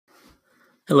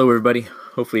Hello, everybody.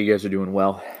 Hopefully, you guys are doing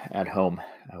well at home.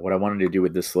 What I wanted to do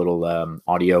with this little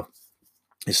audio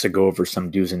is to go over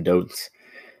some do's and don'ts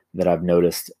that I've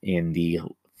noticed in the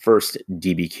first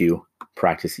DBQ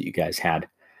practice that you guys had.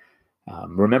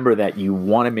 Remember that you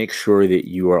want to make sure that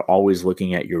you are always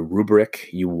looking at your rubric.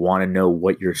 You want to know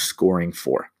what you're scoring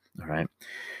for. All right.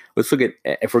 Let's look at,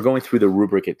 if we're going through the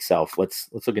rubric itself, let's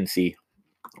look and see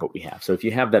what we have. So if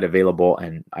you have that available,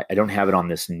 and I don't have it on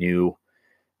this new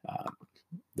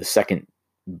the second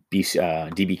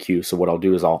DBQ. So what I'll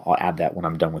do is I'll add that when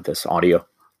I'm done with this audio.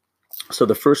 So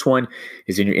the first one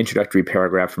is in your introductory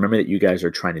paragraph. Remember that you guys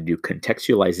are trying to do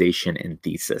contextualization and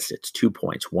thesis. It's 2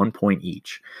 points, 1 point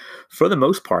each. For the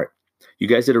most part, you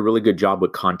guys did a really good job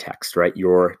with context, right?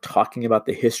 You're talking about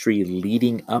the history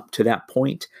leading up to that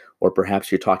point, or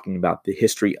perhaps you're talking about the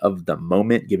history of the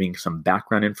moment, giving some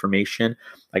background information.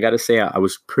 I got to say, I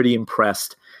was pretty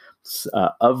impressed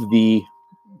of the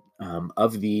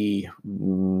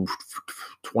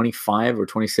 25 or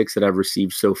 26 that I've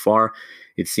received so far.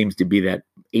 It seems to be that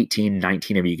 18,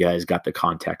 19 of you guys got the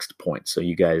context point. So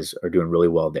you guys are doing really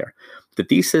well there. The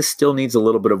thesis still needs a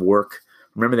little bit of work.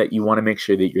 Remember that you want to make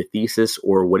sure that your thesis,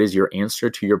 or what is your answer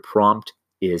to your prompt,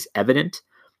 is evident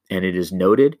and it is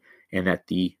noted, and that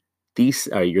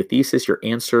your thesis, your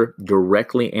answer,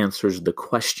 directly answers the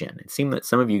question. It seemed that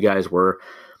some of you guys were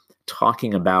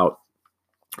talking about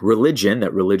religion,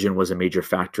 that religion was a major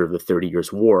factor of the 30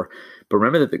 Years' War. But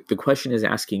remember that the question is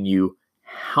asking you,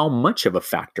 how much of a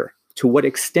factor? To what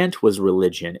extent was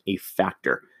religion a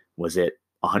factor? Was it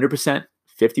 100%, 50%,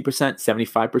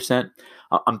 75%?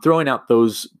 I'm throwing out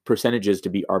those percentages to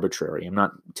be arbitrary. I'm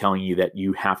not telling you that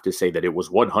you have to say that it was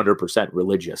 100%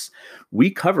 religious.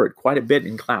 We covered quite a bit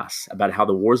in class about how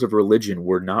the wars of religion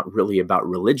were not really about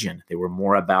religion. They were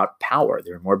more about power.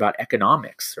 They were more about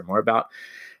economics. They're more about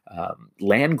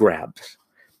land grabs.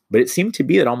 But it seemed to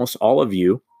be that almost all of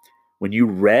you, when you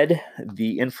read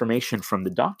the information from the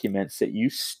documents, that you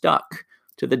stuck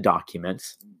to the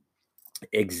documents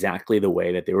exactly the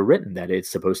way that they were written, that it's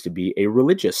supposed to be a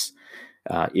religious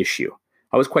issue.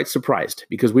 I was quite surprised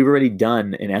because we've already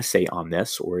done an essay on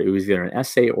this, or it was either an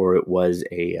essay or it was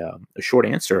a short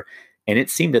answer. And it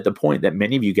seemed at the point that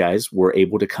many of you guys were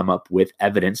able to come up with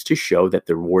evidence to show that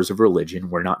the wars of religion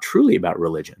were not truly about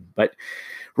religion. But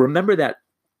remember that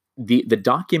the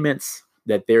documents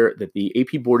that the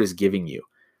AP board is giving you,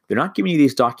 they're not giving you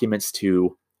these documents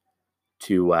to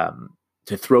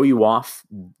throw you off.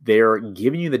 They're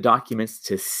giving you the documents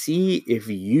to see if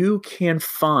you can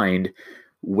find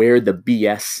where the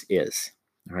BS is.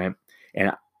 All right.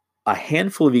 And a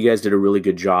handful of you guys did a really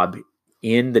good job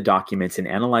in the documents and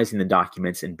analyzing the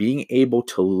documents and being able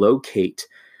to locate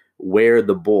where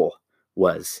the bull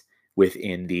was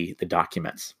within the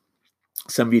documents.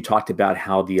 Some of you talked about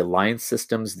how the alliance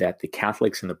systems that the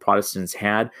Catholics and the Protestants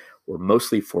had were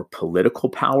mostly for political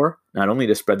power, not only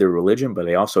to spread their religion, but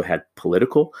they also had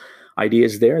political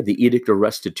ideas there. The Edict of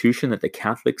Restitution that the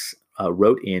Catholics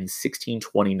wrote in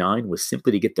 1629 was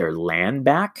simply to get their land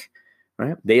back.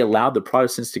 Right? They allowed the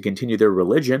Protestants to continue their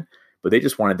religion, but they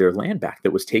just wanted their land back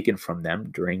that was taken from them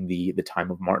during the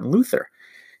time of Martin Luther.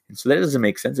 And so that doesn't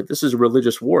make sense. If this is a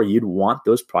religious war, you'd want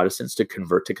those Protestants to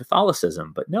convert to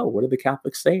Catholicism. But no, what do the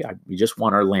Catholics say? We just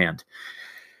want our land.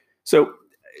 So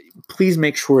please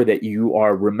make sure that you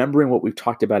are remembering what we've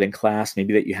talked about in class,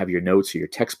 maybe that you have your notes or your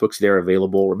textbooks there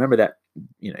available. Remember that,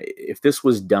 if this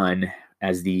was done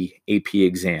as the AP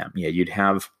exam, you'd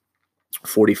have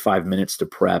 45 minutes to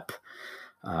prep,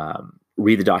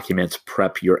 read the documents,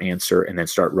 prep your answer, and then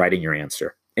start writing your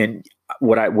answer. And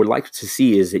what I would like to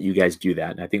see is that you guys do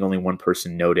that. And I think only one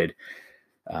person noted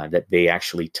that they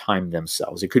actually timed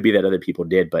themselves. It could be that other people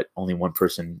did, but only one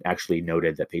person actually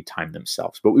noted that they timed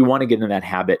themselves. But we want to get into that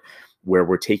habit where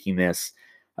we're taking this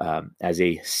as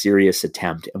a serious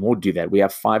attempt, and we'll do that. We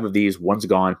have 5 of these. One's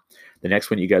gone. The next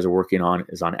one you guys are working on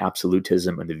is on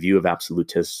absolutism and the view of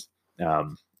absolutism,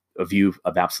 a view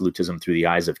of absolutism through the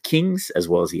eyes of kings as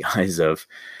well as the eyes of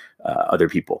other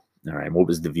people. All right. What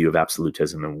was the view of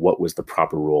absolutism and what was the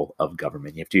proper role of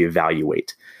government? You have to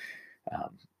evaluate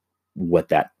what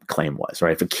that claim was,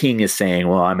 right? If a king is saying,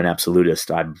 well, I'm an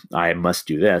absolutist, I must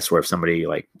do this. Or if somebody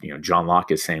like, John Locke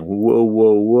is saying,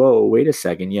 whoa, wait a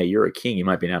second. Yeah, you're a king. You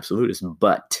might be an absolutist,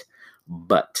 but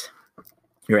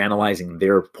you're analyzing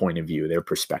their point of view, their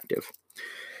perspective.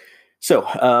 So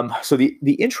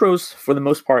the intros, for the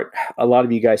most part, a lot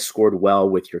of you guys scored well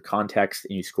with your context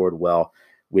and you scored well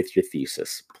with your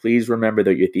thesis. Please remember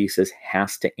that your thesis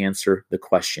has to answer the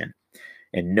question,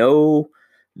 and no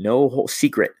whole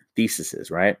secret theses,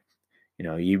 right?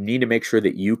 You need to make sure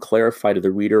that you clarify to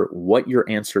the reader what your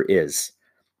answer is.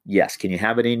 Yes. Can you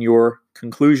have it in your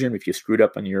conclusion if you screwed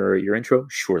up on your intro?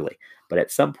 Surely. But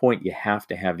at some point, you have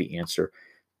to have the answer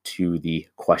to the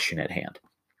question at hand.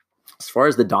 As far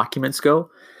as the documents go,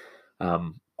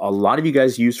 a lot of you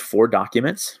guys use 4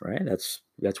 documents, right? That's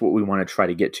what we want to try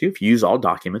to get to. If you use all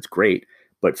documents, great.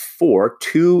 But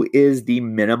 2 is the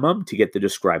minimum to get the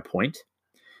describe point.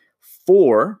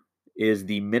 4 is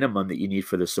the minimum that you need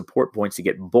for the support points to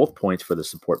get both points for the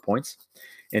support points.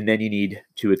 And then you need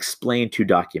to explain 2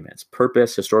 documents: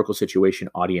 purpose, historical situation,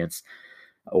 audience,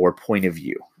 or point of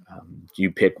view.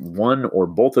 You pick one or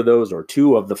both of those, or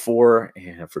 2 of the 4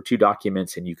 and for 2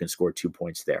 documents, and you can score 2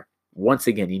 points there. Once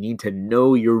again, you need to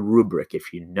know your rubric.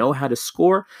 If you know how to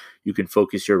score, you can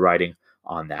focus your writing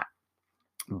on that.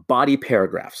 Body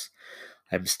paragraphs.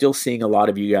 I'm still seeing a lot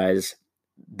of you guys,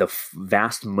 the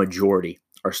vast majority,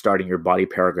 are starting your body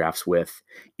paragraphs with,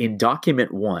 in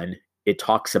document 1, it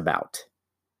talks about.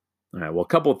 All right, well, a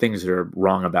couple of things that are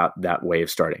wrong about that way of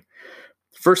starting.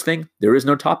 First thing, there is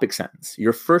no topic sentence.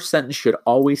 Your first sentence should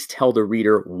always tell the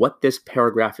reader what this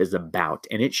paragraph is about,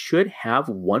 and it should have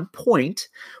one point,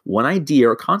 one idea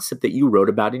or concept that you wrote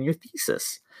about in your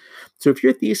thesis. So if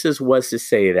your thesis was to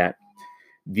say that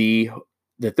the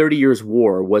 30 Years'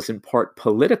 War was in part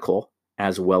political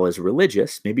as well as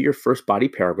religious, maybe your first body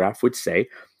paragraph would say,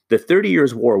 the 30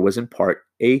 Years' War was in part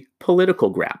a political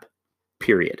grab,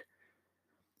 period.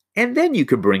 And then you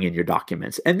could bring in your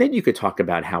documents. And then you could talk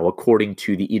about how, according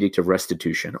to the Edict of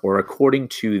Restitution, or according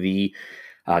to the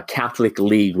Catholic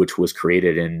League, which was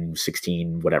created in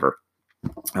 16 whatever,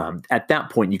 at that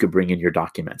point, you could bring in your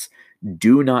documents.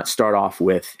 Do not start off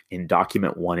with, in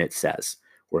document 1, it says,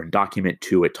 or in document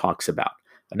 2, it talks about.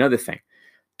 Another thing,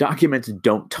 documents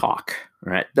don't talk,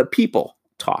 right? The people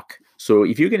talk. So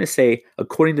if you're going to say,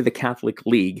 according to the Catholic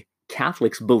League,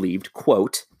 Catholics believed,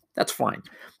 quote, that's fine.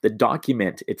 The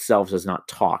document itself does not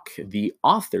talk. The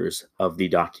authors of the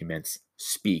documents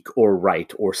speak or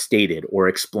write or stated or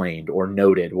explained or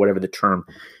noted, whatever the term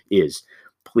is.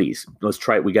 Please, let's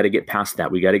try it. We got to get past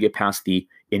that. We got to get past the,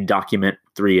 in document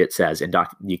 3, it says,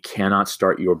 you cannot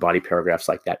start your body paragraphs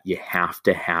like that. You have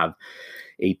to have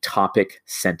a topic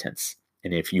sentence.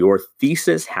 And if your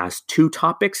thesis has 2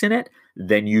 topics in it,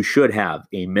 then you should have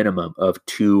a minimum of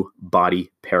 2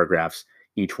 body paragraphs,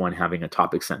 each one having a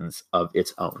topic sentence of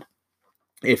its own.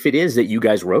 If it is that you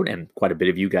guys wrote, and quite a bit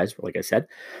of you guys, like I said,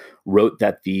 wrote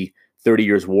that the 30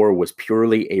 Years' War was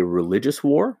purely a religious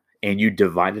war, and you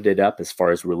divided it up as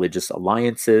far as religious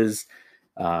alliances,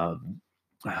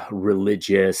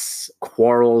 religious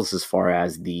quarrels, as far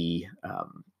as the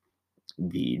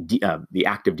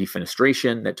act of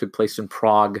defenestration that took place in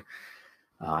Prague.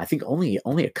 I think only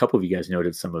a couple of you guys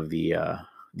noted some of the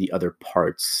other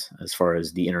parts, as far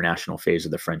as the international phase, or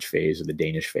the French phase, or the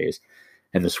Danish phase,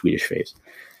 and the Swedish phase.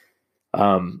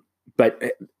 But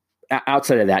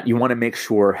outside of that, you want to make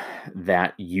sure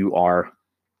that you are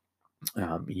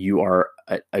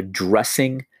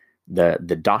addressing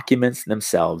the documents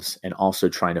themselves, and also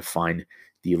trying to find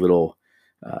the little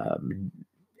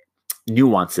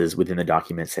nuances within the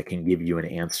documents that can give you an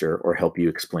answer or help you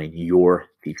explain your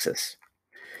thesis.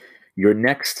 Your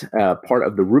next part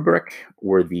of the rubric,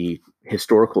 or the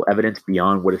historical evidence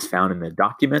beyond what is found in the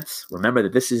documents. Remember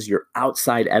that this is your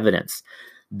outside evidence.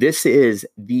 This is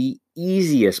the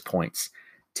easiest points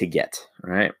to get,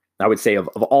 right? I would say of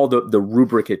all the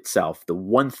rubric itself, the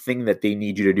one thing that they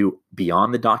need you to do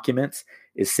beyond the documents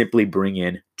is simply bring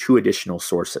in 2 additional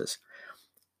sources.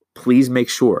 Please make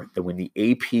sure that when the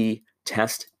AP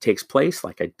test takes place,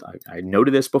 like I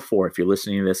noted this before, if you're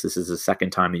listening to this is the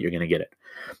second time that you're going to get it,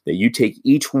 that you take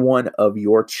each one of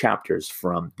your chapters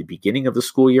from the beginning of the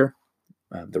school year,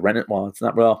 I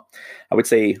would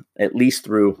say at least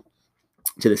through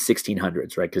to the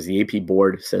 1600s, right? Because the AP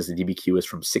board says the DBQ is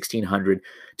from 1600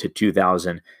 to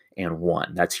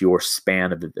 2001. That's your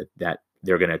span of that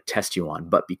they're going to test you on.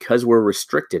 But because we're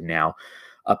restricted now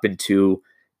up into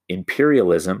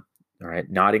imperialism, all right,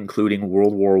 not including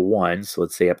World War I, so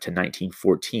let's say up to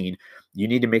 1914, you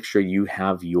need to make sure you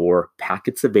have your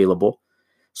packets available.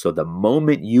 So the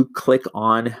moment you click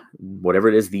on whatever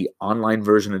it is, the online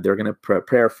version that they're going to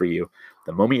prepare for you,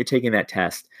 the moment you're taking that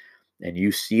test and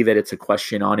you see that it's a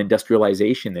question on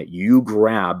industrialization, that you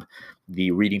grab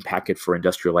the reading packet for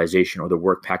industrialization or the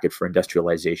work packet for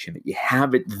industrialization, that you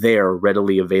have it there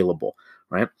readily available,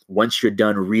 right? Once you're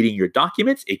done reading your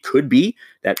documents, it could be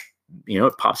that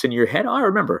it pops into your head, I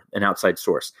remember an outside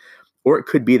source. Or it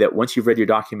could be that once you've read your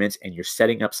documents and you're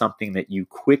setting up something, that you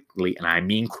quickly, and I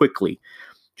mean quickly,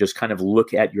 just kind of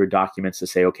look at your documents to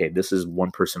say, okay, this is one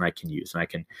person I can use.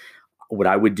 And what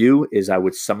I would do is I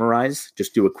would summarize,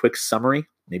 just do a quick summary,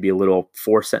 maybe a little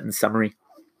 4-sentence summary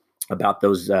about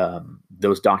those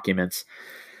documents,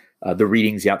 the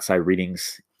readings, the outside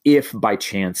readings, if by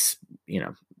chance,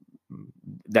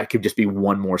 that could just be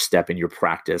one more step in your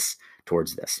practice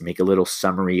towards this. Make a little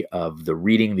summary of the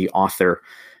reading, the author,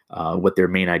 what their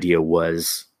main idea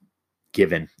was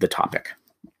given the topic.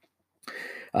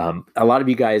 A lot of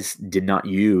you guys did not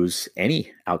use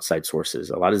any outside sources.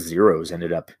 A lot of zeros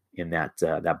ended up in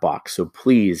that box. So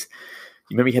please,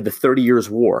 remember you had the 30 Years'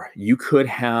 War. You could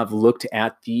have looked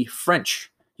at the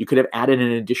French. You could have added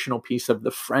an additional piece of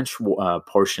the French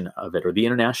portion of it, or the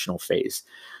international phase.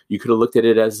 You could have looked at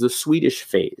it as the Swedish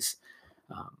phase.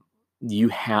 You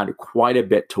had quite a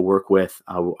bit to work with.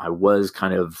 I was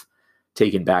kind of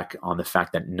taken back on the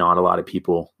fact that not a lot of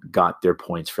people got their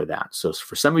points for that. So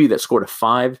for some of you that scored a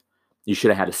 5, you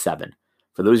should have had a 7.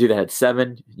 For those of you that had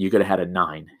 7, you could have had a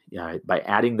 9. By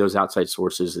adding those outside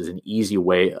sources is an easy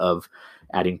way of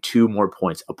adding 2 more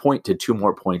points, a point to 2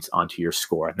 more points onto your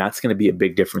score. And that's going to be a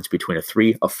big difference between a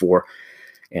 3, a 4,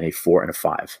 and a 4 and a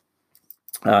 5.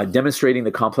 Demonstrating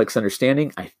the complex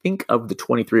understanding, I think of the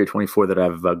 23 or 24 that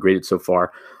I've graded so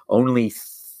far, only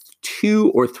 2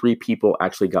 or 3 people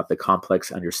actually got the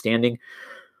complex understanding.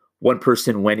 One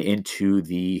person went into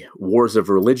the wars of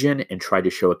religion and tried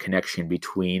to show a connection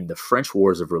between the French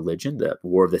wars of religion, the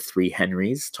War of the Three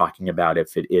Henries, talking about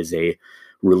if it is a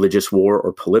religious war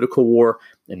or political war,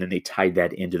 and then they tied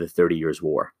that into the 30 Years'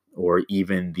 War, or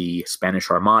even the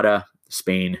Spanish Armada,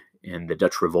 Spain, and the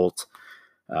Dutch Revolt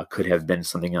could have been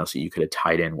something else that you could have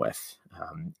tied in with.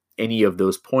 Any of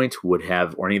those points would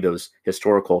have, or any of those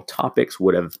historical topics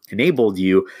would have enabled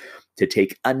you to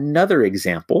take another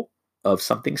example of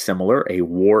something similar, a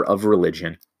war of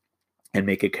religion, and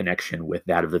make a connection with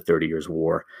that of the 30 Years'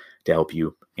 War to help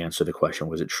you answer the question,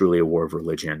 was it truly a war of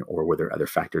religion, or were there other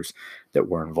factors that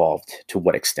were involved? To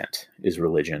what extent is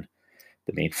religion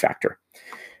the main factor?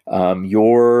 Let's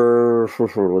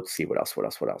see, what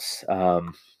else?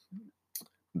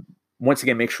 Once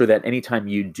again, make sure that anytime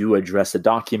you do address a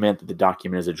document, that the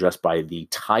document is addressed by the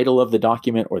title of the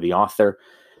document or the author.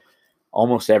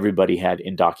 Almost everybody had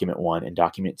in document 1, in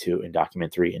document 2, in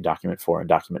document 3, in document 4, and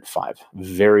document 5.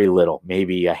 Very little,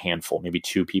 maybe a handful, maybe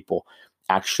 2 people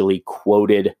actually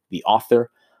quoted the author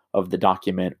of the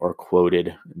document or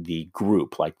quoted the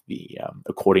group, like the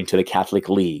according to the Catholic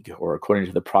League, or according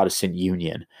to the Protestant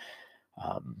Union,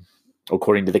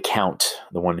 according to the Count,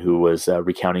 the one who was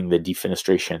recounting the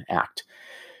Defenestration Act.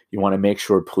 You want to make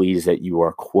sure, please, that you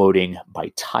are quoting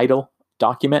by title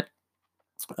document,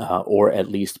 or at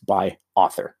least by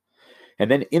author. And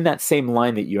then in that same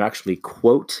line that you actually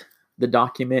quote the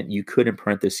document, you could in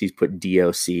parentheses put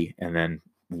DOC and then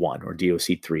 1, or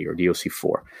DOC 3, or DOC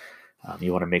 4.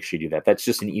 You want to make sure you do that. That's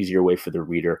just an easier way for the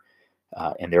reader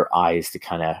and their eyes to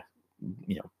kind of,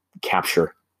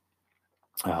 capture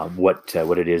what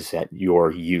it is that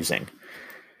you're using.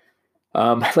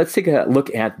 Let's take a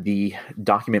look at the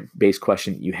document-based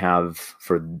question you have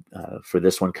for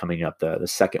this one coming up, the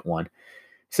second one.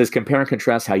 It says, compare and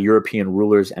contrast how European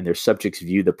rulers and their subjects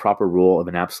view the proper rule of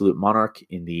an absolute monarch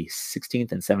in the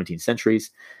 16th and 17th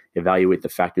centuries. Evaluate the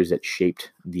factors that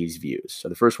shaped these views. So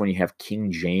the first one, you have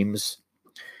King James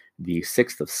the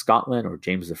 6th of Scotland, or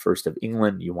James the 1st of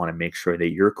England. You want to make sure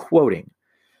that you're quoting,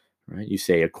 right? You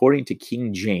say, according to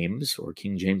King James, or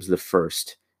King James the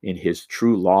 1st, in his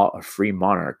True Law of Free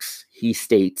Monarchs, he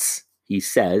states, he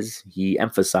says, he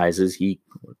emphasizes,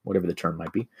 whatever the term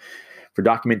might be. For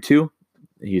document 2,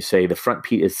 you say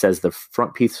it says the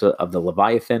front piece of the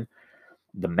Leviathan,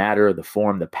 the matter, the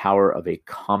form, the power of a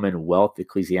commonwealth,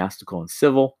 ecclesiastical and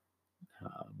civil,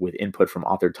 with input from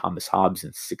author Thomas Hobbes in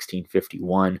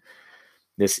 1651.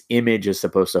 This image is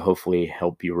supposed to hopefully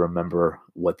help you remember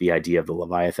what the idea of the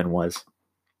Leviathan was.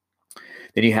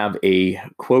 Then you have a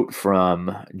quote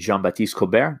from Jean-Baptiste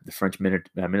Colbert, the French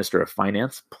Minister of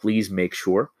Finance. Please make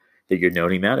sure that you're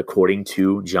noting that. According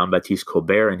to Jean-Baptiste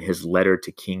Colbert, in his letter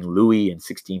to King Louis in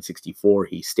 1664,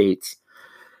 he states,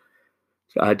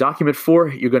 document 4,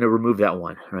 you're going to remove that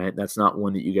one, right? That's not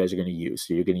one that you guys are going to use.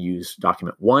 So you're going to use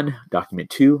document 1, document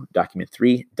 2, document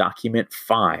 3, document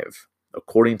 5.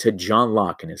 According to John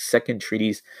Locke in his second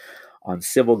treatise on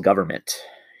civil government,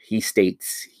 he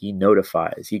states, he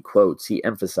notifies, he quotes, he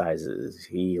emphasizes,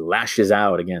 he lashes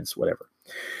out against whatever.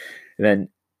 And then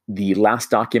the last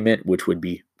document, which would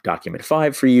be document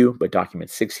 5 for you, but document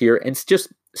 6 here, and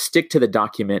just stick to the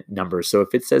document number. So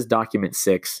if it says document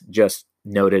 6, just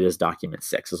note it as document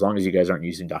 6, as long as you guys aren't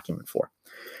using document 4.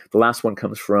 The last one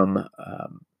comes from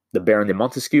the Baron de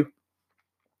Montesquieu,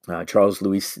 Charles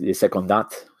Louis de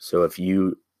Secondat. So if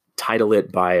you title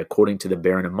it by according to the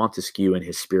Baron of Montesquieu and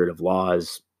his Spirit of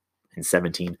Laws in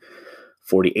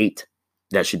 1748,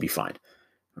 that should be fine.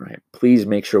 All right. Please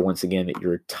make sure, once again, that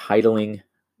you're titling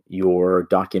your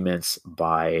documents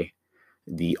by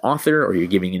the author, or you're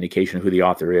giving indication of who the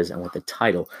author is and what the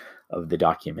title of the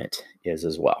document is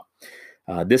as well.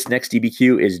 This next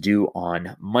DBQ is due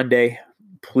on Monday.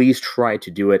 Please try to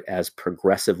do it as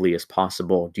progressively as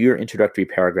possible. Do your introductory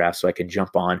paragraph so I can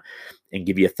jump on and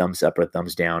give you a thumbs up or a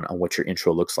thumbs down on what your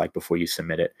intro looks like before you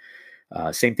submit it.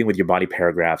 Same thing with your body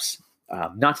paragraphs.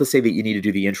 Not to say that you need to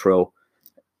do the intro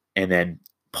and then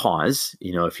pause.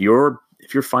 If you're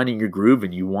finding your groove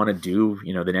and you want to do,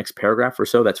 the next paragraph or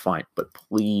so, that's fine. But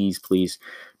please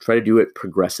try to do it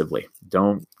progressively.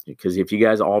 Because if you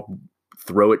guys all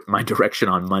throw it my direction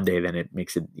on Monday, then it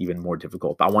makes it even more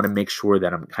difficult. But I want to make sure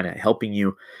that I'm kind of helping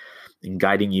you and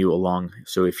guiding you along.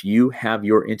 So if you have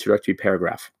your introductory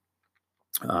paragraph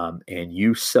and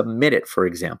you submit it, for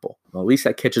example, well, at least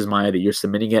that catches my eye that you're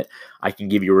submitting it. I can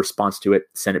give you a response to it,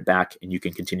 send it back, and you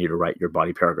can continue to write your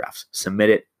body paragraphs.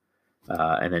 Submit it,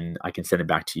 and then I can send it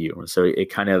back to you. And so it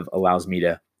kind of allows me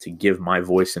to give my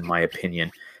voice and my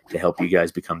opinion to help you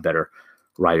guys become better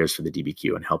writers for the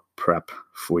DBQ and help prep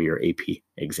for your AP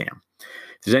exam.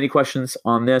 If there's any questions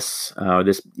on this on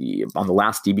the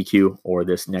last DBQ or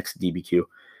this next DBQ,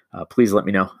 please let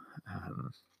me know.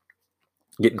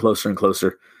 Getting closer and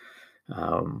closer.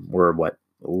 We're a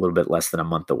little bit less than a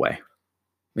month away.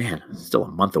 Man, still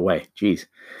a month away. Jeez.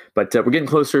 But we're getting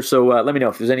closer. So let me know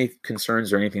if there's any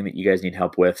concerns or anything that you guys need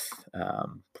help with.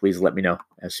 Please let me know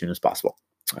as soon as possible.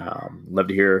 Love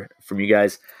to hear from you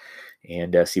guys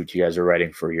and see what you guys are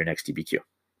writing for your next DBQ.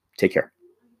 Take care.